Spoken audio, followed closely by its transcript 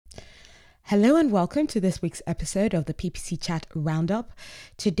Hello and welcome to this week's episode of the PPC Chat Roundup.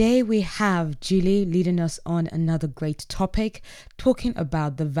 Today we have Julie leading us on another great topic, talking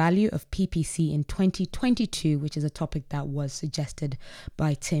about the value of PPC in 2022, which is a topic that was suggested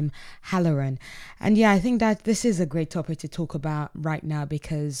by Tim Halloran. And I think that this is a great topic to talk about right now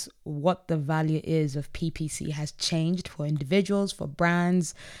because what the value is of PPC has changed for individuals, for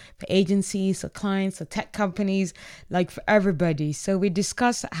brands, for agencies, for clients, for tech companies, like for everybody. So we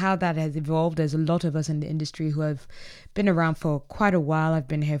discuss how that has evolved. There's a lot of us in the industry who have been around for quite a while. I've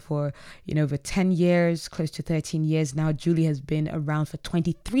been here for, over 10 years, close to 13 years now. Julie has been around for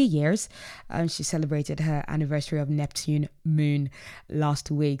 23 years. She celebrated her anniversary of Neptune Moon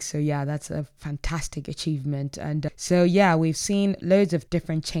last week. So that's a fantastic achievement. And we've seen loads of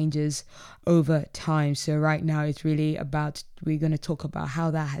different changes over time. So right now it's really about, we're going to talk about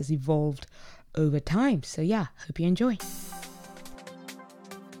how that has evolved over time. So hope you enjoy.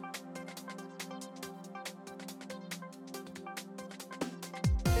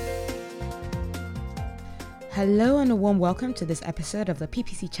 Hello and a warm welcome to this episode of the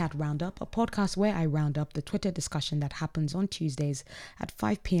PPC Chat Roundup, a podcast where I round up the Twitter discussion that happens on Tuesdays at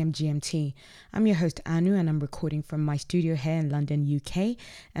 5 p.m. GMT. I'm your host Anu and I'm recording from my studio here in London, UK,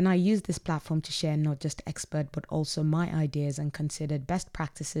 and I use this platform to share not just expert but also my ideas and considered best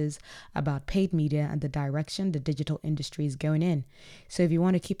practices about paid media and the direction the digital industry is going in. So if you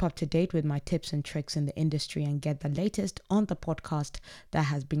want to keep up to date with my tips and tricks in the industry and get the latest on the podcast that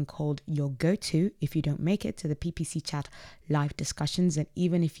has been called your go-to if you don't make it to the PPC Chat live discussions, and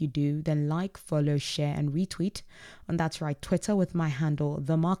even if you do, then like, follow, share and retweet on that's right Twitter with my handle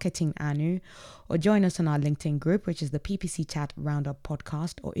The Marketing Anu, or join us on our LinkedIn group, which is the PPC Chat Roundup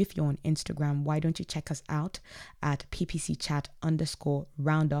podcast. Or if you're on Instagram, why don't you check us out at PPC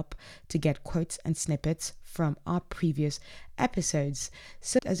Chat_Roundup to get quotes and snippets from our previous episodes.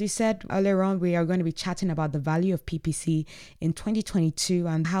 So as we said earlier on, we are going to be chatting about the value of PPC in 2022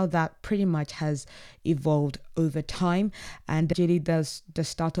 and how that pretty much has evolved over time. And Julie does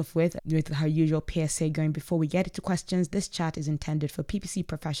start off with her usual PSA going before we get into questions. This chat is intended for PPC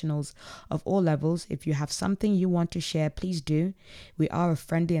professionals of all levels. If you have something you want to share, please do. We are a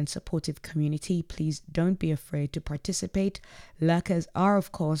friendly and supportive community. Please don't be afraid to participate. Lurkers are,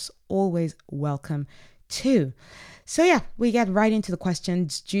 of course, always welcome too. So we get right into the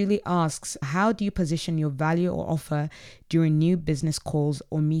questions. Julie asks, how do you position your value or offer during new business calls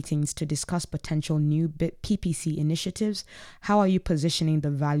or meetings to discuss potential new PPC initiatives? How are you positioning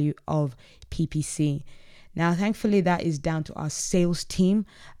the value of PPC? Now, thankfully, that is down to our sales team.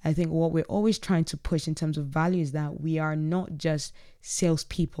 I think what we're always trying to push in terms of value is that we are not just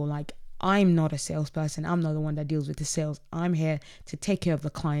salespeople. Like, I'm not a salesperson. I'm not the one that deals with the sales. I'm here to take care of the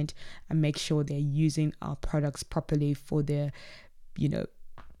client and make sure they're using our products properly for their,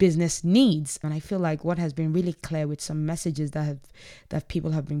 business needs. And I feel like what has been really clear with some messages that people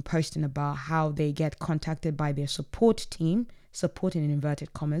have been posting about how they get contacted by their support team, supporting in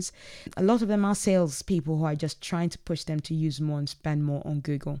inverted commas. A lot of them are salespeople who are just trying to push them to use more and spend more on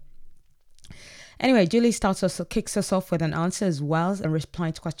Google. Anyway, Julie kicks us off with an answer as well and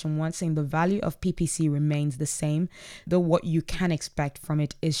replying to question 1, saying the value of PPC remains the same, though what you can expect from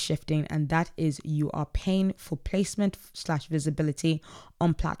it is shifting, and that is you are paying for placement / visibility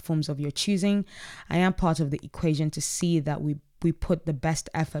on platforms of your choosing. I am part of the equation to see that we put the best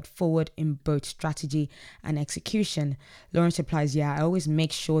effort forward in both strategy and execution. Lawrence replies, I always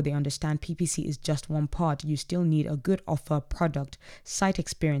make sure they understand PPC is just one part. You still need a good offer, product, site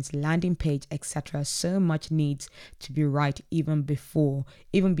experience, landing page, etc. So much needs to be right even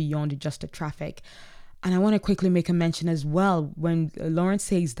beyond just the traffic. And I want to quickly make a mention as well when Lawrence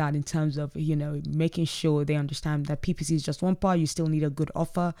says that in terms of, making sure they understand that PPC is just one part, you still need a good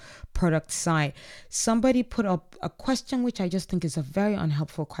offer, product, site. Somebody put up a question, which I just think is a very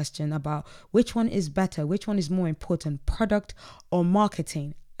unhelpful question about which one is better, which one is more important, product or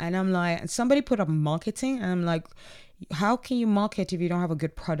marketing. And I'm like, and somebody put up marketing and I'm like, how can you market if you don't have a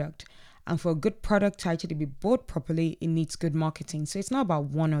good product? And for a good product to actually be bought properly, it needs good marketing. So it's not about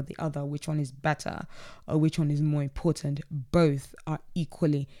one or the other, which one is better or which one is more important. Both are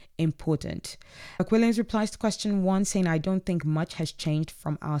equally important. Williams replies to question 1 saying, I don't think much has changed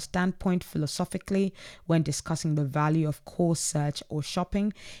from our standpoint philosophically when discussing the value of core search or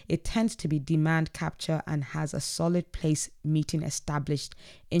shopping. It tends to be demand capture and has a solid place meeting established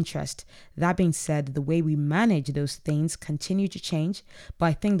interest. That being said, the way we manage those things continue to change, but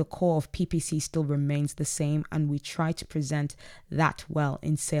I think the core of PPC still remains the same, and we try to present that well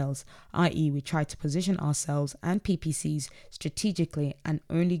in sales, i.e. we try to position ourselves and PPCs strategically and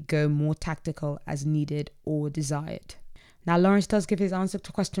only go more tactical as needed or desired. Now, Lawrence does give his answer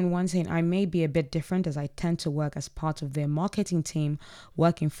to question 1, saying, I may be a bit different as I tend to work as part of their marketing team,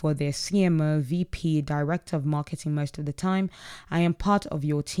 working for their CMO, VP, Director of Marketing most of the time. I am part of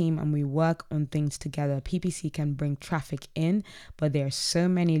your team and we work on things together. PPC can bring traffic in, but there are so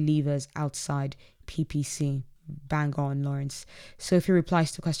many levers outside PPC. Bang on, Lawrence. Sophie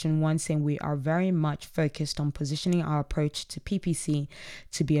replies to question 1, saying we are very much focused on positioning our approach to PPC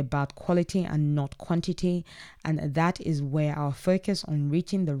to be about quality and not quantity, and that is where our focus on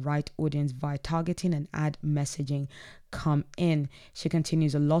reaching the right audience via targeting and ad messaging come in. She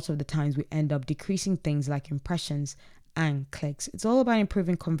continues, a lot of the times we end up decreasing things like impressions and clicks. It's all about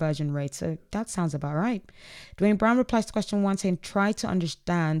improving conversion rates. So that sounds about right. Dwayne Brown replies to question 1, saying try to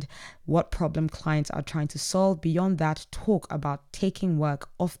understand what problem clients are trying to solve. Beyond that, talk about taking work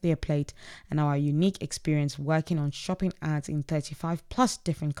off their plate and our unique experience working on shopping ads in 35 plus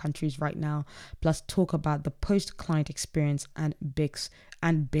different countries right now. Plus talk about the post-client experience and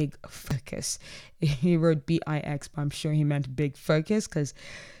big focus. He wrote BIX, but I'm sure he meant big focus because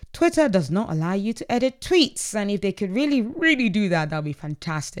Twitter does not allow you to edit tweets. And if they could really do that, that'd be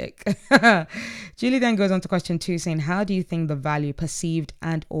fantastic. Julie then goes on to question 2, saying, how do you think the value perceived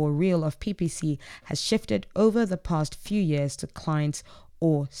and or real of PPC has shifted over the past few years to clients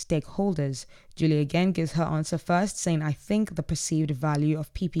or stakeholders? Julie again gives her answer first, saying, I think the perceived value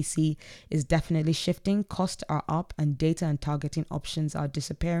of PPC is definitely shifting. Costs are up and data and targeting options are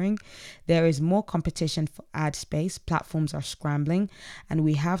disappearing. There is more competition for ad space. Platforms are scrambling and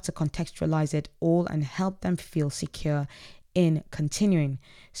we have to contextualize it all and help them feel secure in continuing.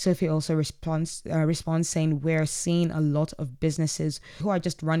 Sophie also responds saying, we're seeing a lot of businesses who are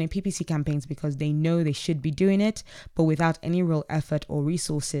just running PPC campaigns because they know they should be doing it, but without any real effort or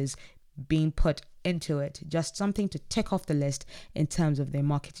resources being put into it. Just something to tick off the list in terms of their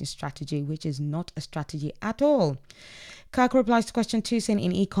marketing strategy, which is not a strategy at all. Kirk replies to question 2, saying,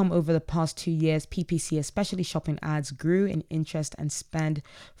 in e-com over the past 2 years, PPC, especially shopping ads, grew in interest and spend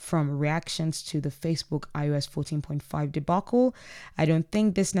from reactions to the Facebook iOS 14.5 debacle. I don't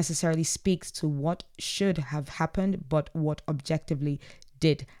think this necessarily speaks to what should have happened, but what objectively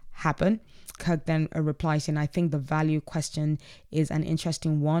did happen. Kirk then replies, and I think the value question is an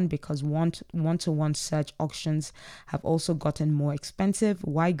interesting one because one-to-one search auctions have also gotten more expensive.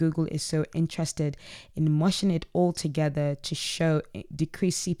 Why Google is so interested in mushing it all together to show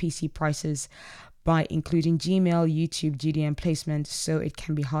decreased CPC prices by including Gmail, YouTube, GDN placement so it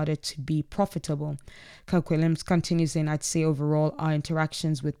can be harder to be profitable. Kirk Williams continues in, I'd say overall our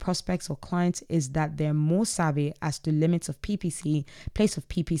interactions with prospects or clients is that they're more savvy as to limits of PPC, place of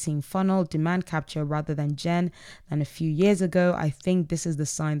PPC in funnel, demand capture rather than gen than a few years ago. I think this is the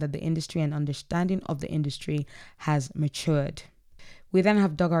sign that the industry and understanding of the industry has matured. We then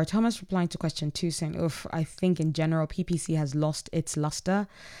have Doug R. Thomas replying to question 2, saying, I think in general, PPC has lost its luster.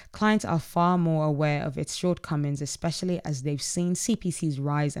 Clients are far more aware of its shortcomings, especially as they've seen CPCs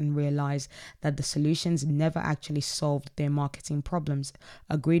rise and realize that the solutions never actually solved their marketing problems.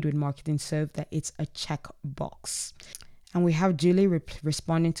 Agreed with Marketing Serve that it's a checkbox. And we have Julie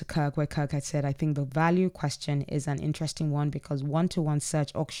responding to Kirk, where Kirk had said, I think the value question is an interesting one because one-to-one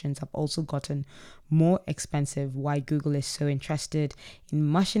search auctions have also gotten more expensive. Why Google is so interested in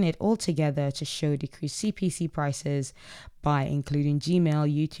mushing it all together to show decreased CPC prices by including Gmail,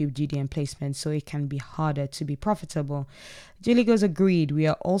 YouTube, GDN placement so it can be harder to be profitable. Julie goes, agreed. We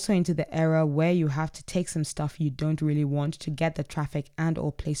are also into the era where you have to take some stuff you don't really want to get the traffic and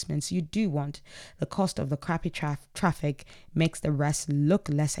or placements you do want. The cost of the crappy traffic makes the rest look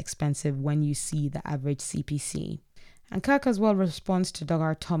less expensive when you see the average CPC. And Kirk as well responds to Doug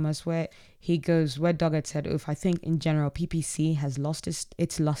R. Thomas where Doug had said, I think in general PPC has lost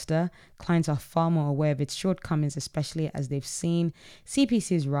its luster. Clients are far more aware of its shortcomings, especially as they've seen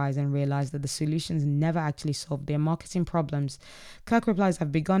CPCs rise and realize that the solutions never actually solve their marketing problems. Kirk replies,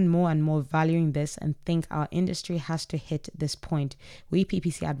 I've begun more and more valuing this and think our industry has to hit this point. We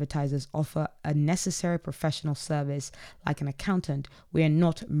PPC advertisers offer a necessary professional service like an accountant. We are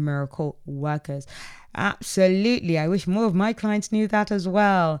not miracle workers. Absolutely. I wish more of my clients knew that as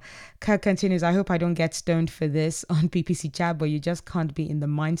well. Kirk continues, I hope I don't get stoned for this on PPC chat, but you just can't be in the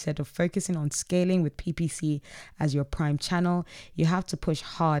mindset of focusing on scaling with PPC as your prime channel. You have to push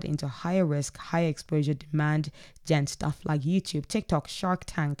hard into higher risk, higher exposure demand gen stuff like YouTube, TikTok, Shark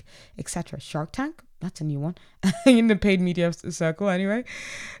Tank, etc. Shark Tank? That's a new one in the paid media circle anyway.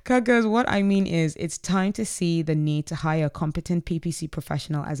 Kirk goes, what I mean is it's time to see the need to hire a competent PPC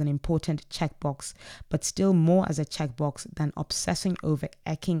professional as an important checkbox, but still more as a checkbox than obsessing over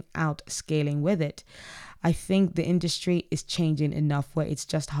eking out scaling with it. I think the industry is changing enough where it's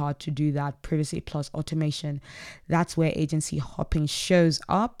just hard to do that privacy plus automation. That's where agency hopping shows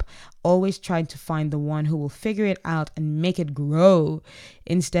up, always trying to find the one who will figure it out and make it grow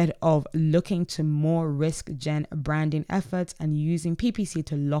instead of looking to more risk gen branding efforts and using PPC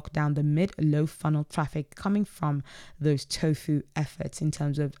to lock down the mid-low funnel traffic coming from those tofu efforts in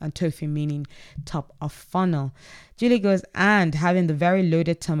terms of, and tofu meaning top of funnel. Julie goes, and having the very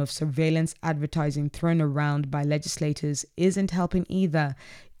loaded term of surveillance advertising thrown around by legislators isn't helping either.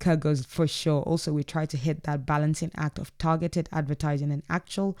 Kirk goes, for sure. Also, we try to hit that balancing act of targeted advertising and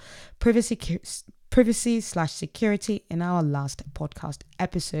actual privacy/security in our last podcast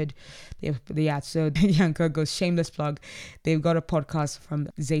episode. So Kirk goes, shameless plug. They've got a podcast from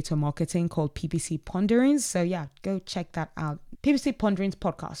Zato Marketing called PPC Ponderings. So yeah, go check that out. PPC Ponderings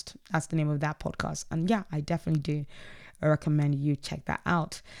podcast. That's the name of that podcast. And yeah, I definitely do recommend you check that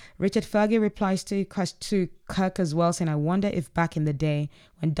out. Richard Fergie replies to Kirk as well, saying, I wonder if back in the day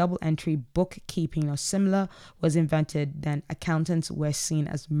when double entry bookkeeping or similar was invented, then accountants were seen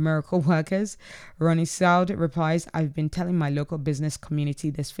as miracle workers. Ronnie Saud replies, I've been telling my local business community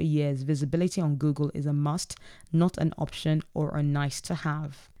this for years. Visibility on Google is a must, not an option or a nice to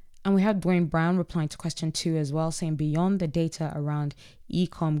have. And we have Dwayne Brown replying to question 2 as well, saying beyond the data around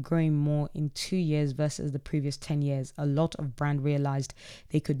e-com growing more in 2 years versus the previous 10 years, a lot of brand realized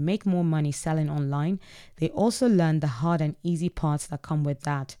they could make more money selling online. They also learned the hard and easy parts that come with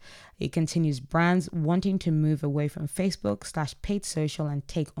that. It continues, brands wanting to move away from Facebook/paid social and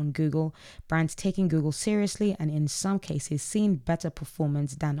take on Google, brands taking Google seriously and in some cases seeing better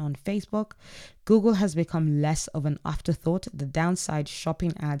performance than on Facebook. Google has become less of an afterthought. The downside,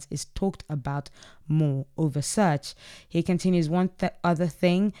 shopping ads is talked about more over search. He continues, other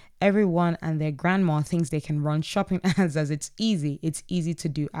thing, everyone and their grandma thinks they can run shopping ads as it's easy. It's easy to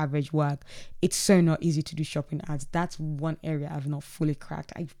do average work. It's so not easy to do shopping ads. That's one area I've not fully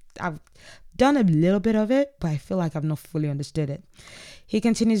cracked. I've done a little bit of it, but I feel like I've not fully understood it. He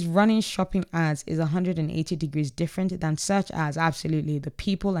continues, running shopping ads is 180 degrees different than search ads. Absolutely. The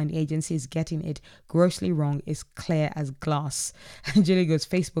people and agencies getting it grossly wrong is clear as glass. Julie goes,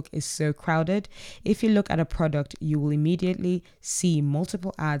 Facebook is so crowded. If you look at a product, you will immediately see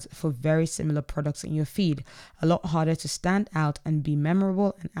multiple ads for very similar products in your feed. A lot harder to stand out and be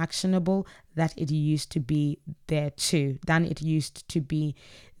memorable and actionable than it used to be there too.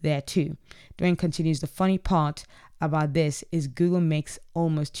 Dwayne continues, the funny part about this is Google makes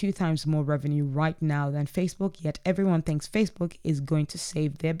almost 2 times more revenue right now than Facebook, yet everyone thinks Facebook is going to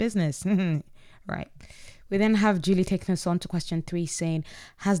save their business. Right. We then have Julie taking us on to question 3, saying,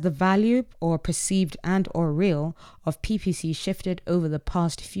 has the value or perceived and or real of PPC shifted over the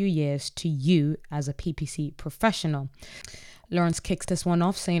past few years to you as a PPC professional? Lawrence kicks this one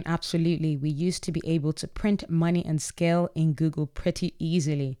off, saying, absolutely. We used to be able to print money and scale in Google pretty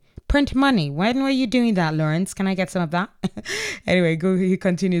easily. Print money. When were you doing that, Lawrence? Can I get some of that? Anyway, he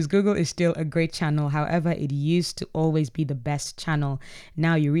continues, Google is still a great channel. However, it used to always be the best channel.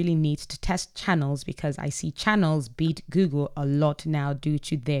 Now you really need to test channels because I see channels beat Google a lot now due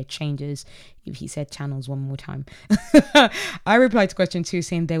to their changes. If he said channels one more time. I replied to question 2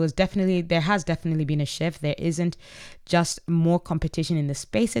 saying there has definitely been a shift. There isn't just more competition in the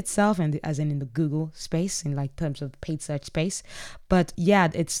space itself, and as in the Google space, in like terms of paid search space. But yeah,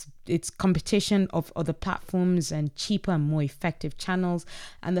 it's competition of other platforms and cheaper and more effective channels,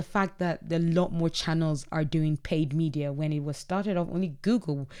 and the fact that a lot more channels are doing paid media. When it was started off, only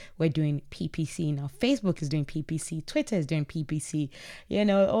Google were doing PPC. Now Facebook is doing PPC, Twitter is doing PPC.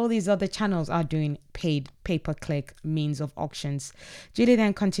 All these other channels are doing paid pay-per-click means of auctions. Julie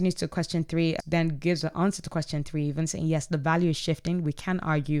then continues to question 3, then gives an answer to question 3, even saying, yes, the value is shifting. We can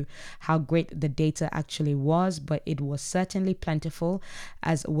argue how great the data actually was, but it was certainly plentiful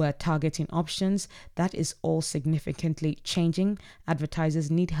as were targeting options. That is all significantly changing. Advertisers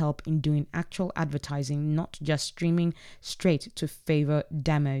need help in doing actual advertising, not just streaming straight to favor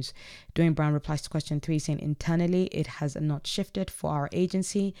demos. Dwayne Brown replies to question 3 saying, internally, it has not shifted for our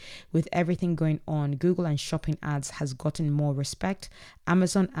agency. With everything going on, Google and shopping ads has gotten more respect.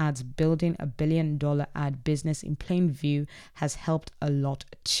 Amazon ads building $1 billion ad business in plain view has helped a lot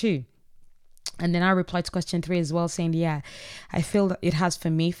too. And then I replied to question 3 as well, saying, yeah, I feel that it has for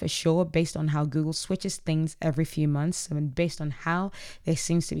me for sure, based on how Google switches things every few months, and based on how there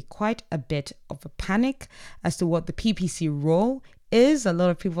seems to be quite a bit of a panic as to what the PPC role is. A lot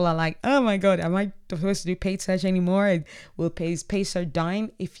of people are like, oh my God, am I supposed to do paid search anymore? Will paid search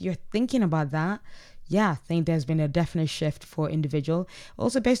dying? If you're thinking about that, yeah, I think there's been a definite shift for individual.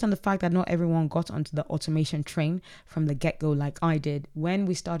 Also based on the fact that not everyone got onto the automation train from the get-go like I did. When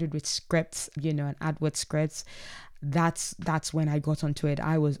we started with scripts, and AdWords scripts, that's when I got onto it.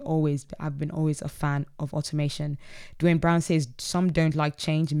 I've been always a fan of automation. Dwayne Brown says some don't like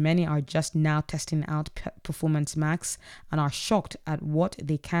change. Many are just now testing out Performance Max and are shocked at what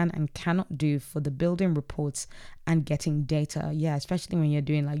they can and cannot do for the building reports and getting data. Yeah, especially when you're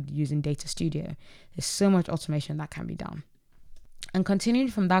doing like using Data Studio. There's so much automation that can be done. And continuing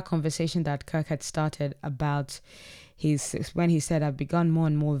from that conversation that Kirk had started about when he said, I've begun more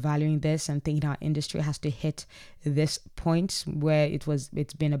and more valuing this and thinking our industry has to hit this point where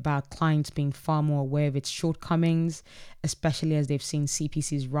it's been about clients being far more aware of its shortcomings, especially as they've seen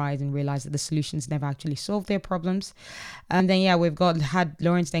CPCs rise and realize that the solutions never actually solve their problems. And then, we've had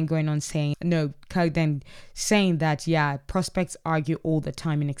Lawrence then going on saying, Kirk then saying that, prospects argue all the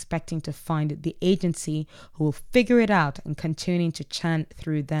time and expecting to find the agency who will figure it out and continuing to churn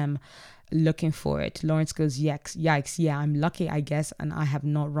through them looking for it. Lawrence goes, yikes, yeah, I'm lucky, I guess, and I have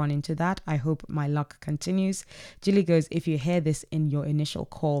not run into that. I hope my luck continues. Julie goes, if you hear this in your initial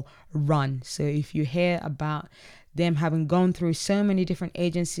call, run. So if you hear about them having gone through so many different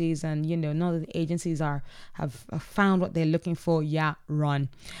agencies and, none of the agencies have found what they're looking for, run.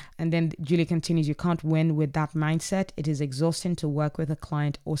 And then Julie continues, you can't win with that mindset. It is exhausting to work with a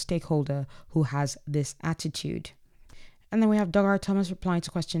client or stakeholder who has this attitude. And then we have Doug R. Thomas replying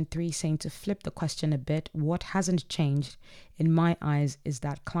to question 3, saying to flip the question a bit, what hasn't changed in my eyes is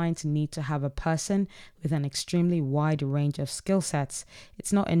that clients need to have a person with an extremely wide range of skill sets.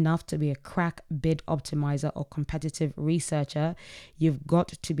 It's not enough to be a crack bid optimizer or competitive researcher. You've got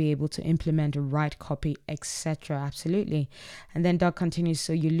to be able to implement the right copy, etc. Absolutely. And then Doug continues,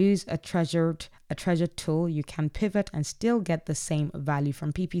 so you lose a treasured tool, you can pivot and still get the same value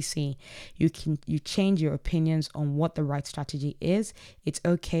from PPC. You change your opinions on what the right strategy is. It's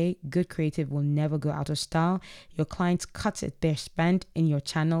okay. Good creative will never go out of style. Your clients cut it. Their spend in your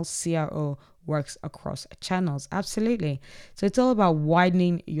channels. CRO works across channels. Absolutely. So it's all about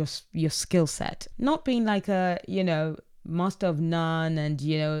widening your skill set, not being like a master of none.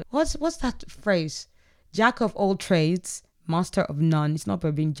 And what's that phrase? Jack of all trades, master of none. It's not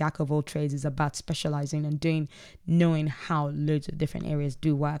about being jack of all trades. It's about specializing and knowing how loads of different areas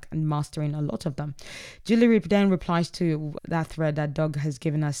do work and mastering a lot of them. Julie then replies to that thread that Doug has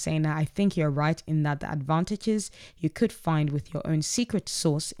given us, saying that I think you're right in that the advantages you could find with your own secret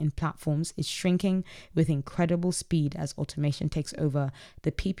sauce in platforms is shrinking with incredible speed as automation takes over.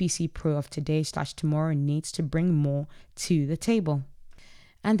 The PPC Pro of today/tomorrow needs to bring more to the table.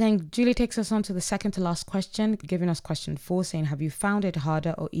 And then Julie takes us on to the second to last question, giving us question 4, saying, have you found it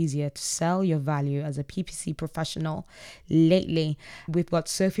harder or easier to sell your value as a PPC professional lately? We've got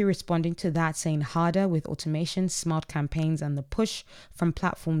Sophie responding to that, saying harder with automation, smart campaigns, and the push from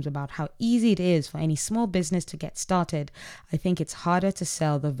platforms about how easy it is for any small business to get started. I think it's harder to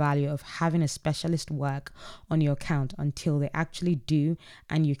sell the value of having a specialist work on your account until they actually do,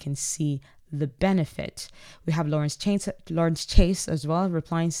 and you can see the benefit. We have Lawrence Chase as well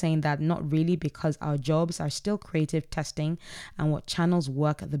replying, saying that not really, because our jobs are still creative testing and what channels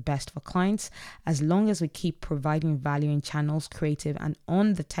work the best for clients. As long as we keep providing value in channels, creative, and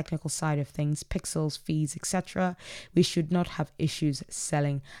on the technical side of things, pixels, feeds, etc., we should not have issues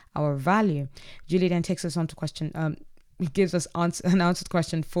selling our value. Julie then takes us on to question gives us an answer to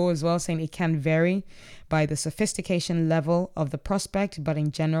question 4 as well, saying it can vary by the sophistication level of the prospect, but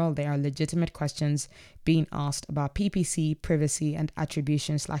in general, there are legitimate questions being asked about PPC, privacy, and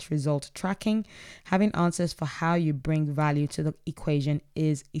attribution/result tracking. Having answers for how you bring value to the equation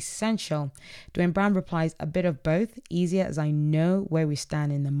is essential. Dwayne Brown replies, a bit of both. Easier as I know where we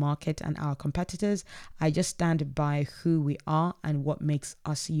stand in the market and our competitors. I just stand by who we are and what makes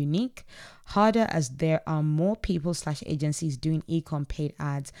us unique. Harder as there are more people/agencies doing e-com paid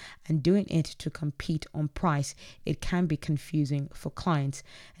ads and doing it to compete on price. It can be confusing for clients.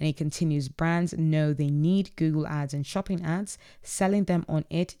 And he continues, brands know they need Google ads and shopping ads. Selling them on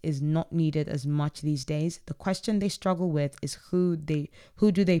it is not needed as much these days. The question they struggle with is who do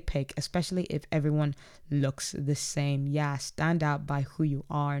they pick, especially if everyone looks the same. Yeah, stand out by who you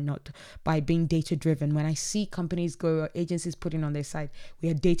are, not by being data driven. When I see companies or agencies putting on their site, we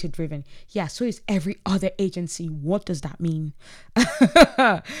are data driven. Yeah, so is every other agency. What does that mean?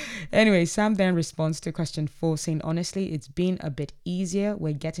 Anyway, Sam then responds to question 4, saying, honestly, it's been a bit easier.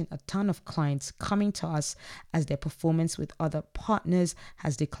 We're getting a ton of clients coming to us as their performance with other partners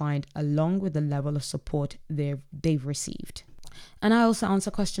has declined along with the level of support they've received. And I also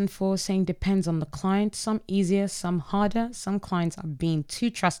answer question 4 saying depends on the client. Some easier, some harder. Some clients are being too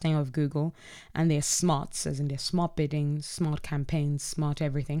trusting of Google and they're smart, as in they're smart bidding, smart campaigns, smart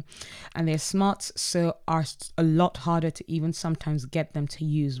everything. And they're smart, so are a lot harder to even sometimes get them to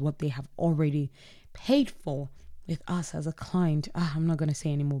use what they have already paid for with us as a client. I'm not going to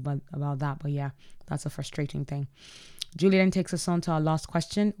say any more about that, but yeah, that's a frustrating thing. Julie then takes us on to our last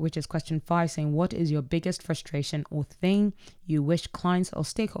question, which is question 5, saying, what is your biggest frustration or thing you wish clients or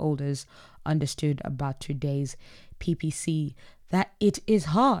stakeholders understood about today's PPC? That it is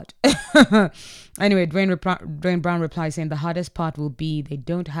hard. Anyway, Dwayne Brown replies saying the hardest part will be they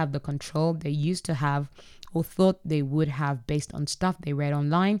don't have the control they used to have or thought they would have based on stuff they read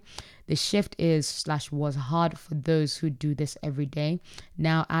online. The shift was hard for those who do this every day.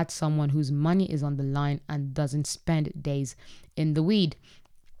 Now add someone whose money is on the line and doesn't spend days in the weed.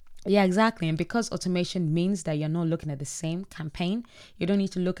 Yeah, exactly. And because automation means that you're not looking at the same campaign, you don't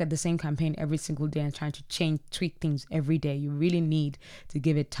need to look at the same campaign every single day and trying to tweak things every day. You really need to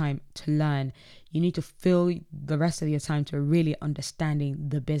give it time to learn. You need to fill the rest of your time to really understanding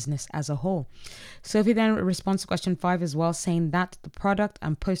the business as a whole. Sophie then responds to question 5 as well, saying that the product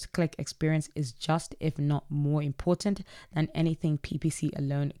and post-click experience is just, if not more important than anything PPC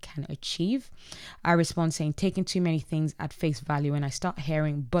alone can achieve. I respond saying taking too many things at face value and I start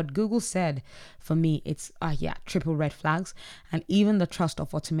hearing, but Google said, for me, it's, triple red flags. And even the trust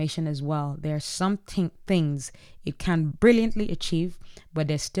of automation as well. There are some things it can brilliantly achieve, but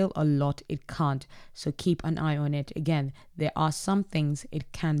there's still a lot it can't. So keep an eye on it. Again, there are some things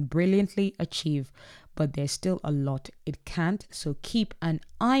it can brilliantly achieve, but there's still a lot it can't. So keep an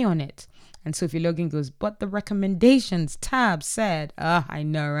eye on it. And Sophie Logan goes, but the recommendations tab said, I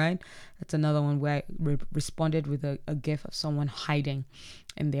know, right? That's another one where I responded with a gif of someone hiding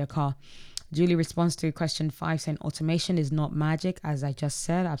in their car. Julie responds to question 5 saying automation is not magic, as I just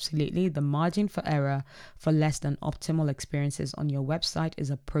said. Absolutely. The margin for error for less than optimal experiences on your website is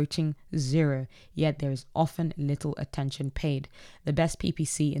approaching 0, yet there is often little attention paid. The best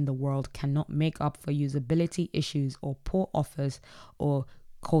PPC in the world cannot make up for usability issues or poor offers or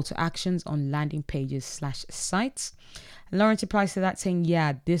call to actions on landing pages / sites. Lawrence replies to that saying,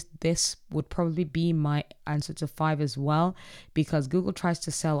 this would probably be my answer to 5 as well, because Google tries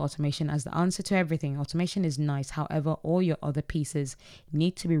to sell automation as the answer to everything. Automation is nice. However, all your other pieces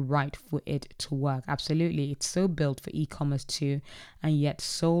need to be right for it to work. Absolutely. It's so built for e-commerce too, and yet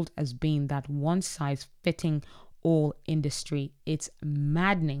sold as being that one size fitting all industry. It's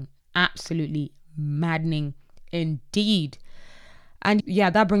maddening. Absolutely maddening indeed. And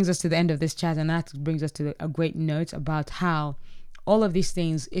that brings us to the end of this chat, and that brings us to a great note about how all of these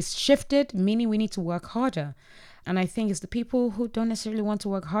things is shifted, meaning we need to work harder. And I think it's the people who don't necessarily want to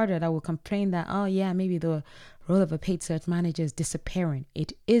work harder that will complain that, maybe the role of a paid search manager is disappearing.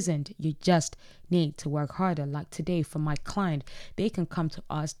 It isn't. You just need to work harder. Like today for my client, they can come to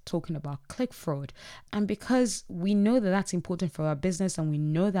us talking about click fraud. And because we know that that's important for our business and we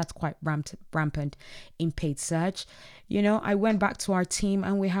know that's quite rampant in paid search, I went back to our team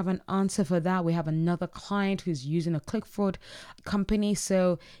and we have an answer for that. We have another client who's using a click fraud company.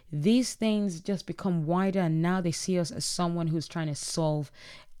 So these things just become wider, and now they see us as someone who's trying to solve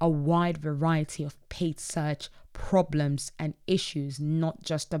a wide variety of paid search problems and issues, not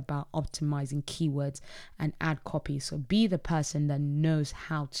just about optimizing keywords and ad copy. So be the person that knows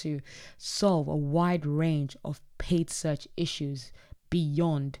how to solve a wide range of paid search issues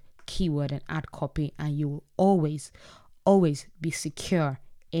beyond keyword and ad copy, and you will always be secure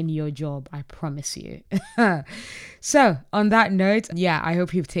in your job, I promise you. So on that note, I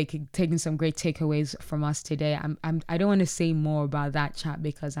hope you've taken some great takeaways from us today. I don't want to say more about that chat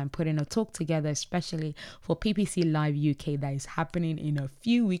because I'm putting a talk together especially for PPC Live UK that is happening in a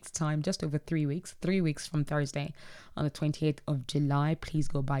few weeks time, just over 3 weeks from Thursday on the 28th of July. Please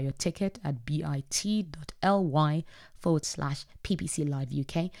go buy your ticket at bit.ly/PPC Live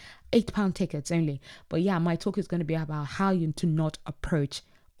UK. £8 tickets only. But my talk is going to be about how you to not approach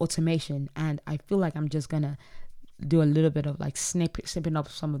automation, and I feel like I'm just gonna do a little bit of like snipping up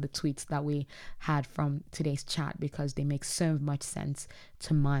some of the tweets that we had from today's chat because they make so much sense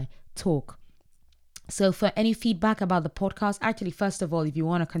to my talk. So for any feedback about the podcast, actually, first of all, if you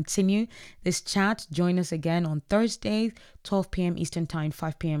want to continue this chat, join us again on Thursday, 12 p.m. Eastern Time,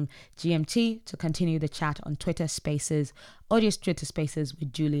 5 p.m. GMT, to continue the chat on Twitter Spaces Audio Twitter Spaces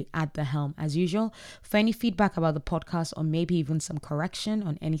with Julie at the helm as usual. For any feedback about the podcast or maybe even some correction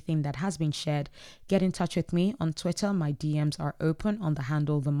on anything that has been shared, get in touch with me on Twitter. My DMs are open on the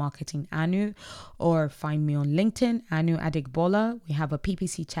handle The Marketing Anu, or find me on LinkedIn, Anu Adigbola. We have a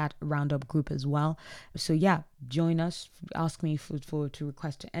PPC Chat Roundup group as well. So yeah, join us. Ask me to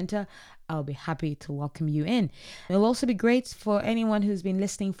request to enter. I'll be happy to welcome you in. It'll also be great for anyone who's been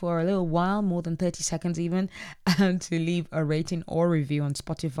listening for a little while, more than 30 seconds even, to leave a rating or review on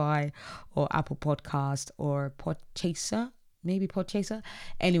Spotify or Apple Podcast or Podchaser. Maybe Podchaser.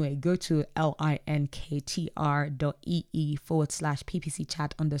 Anyway, go to linktr.ee/PPC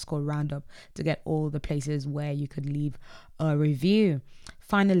chat_roundup to get all the places where you could leave a review.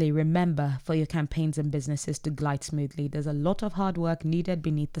 Finally, remember, for your campaigns and businesses to glide smoothly, there's a lot of hard work needed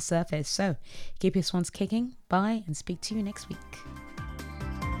beneath the surface. So keep your swans kicking. Bye, and speak to you next week.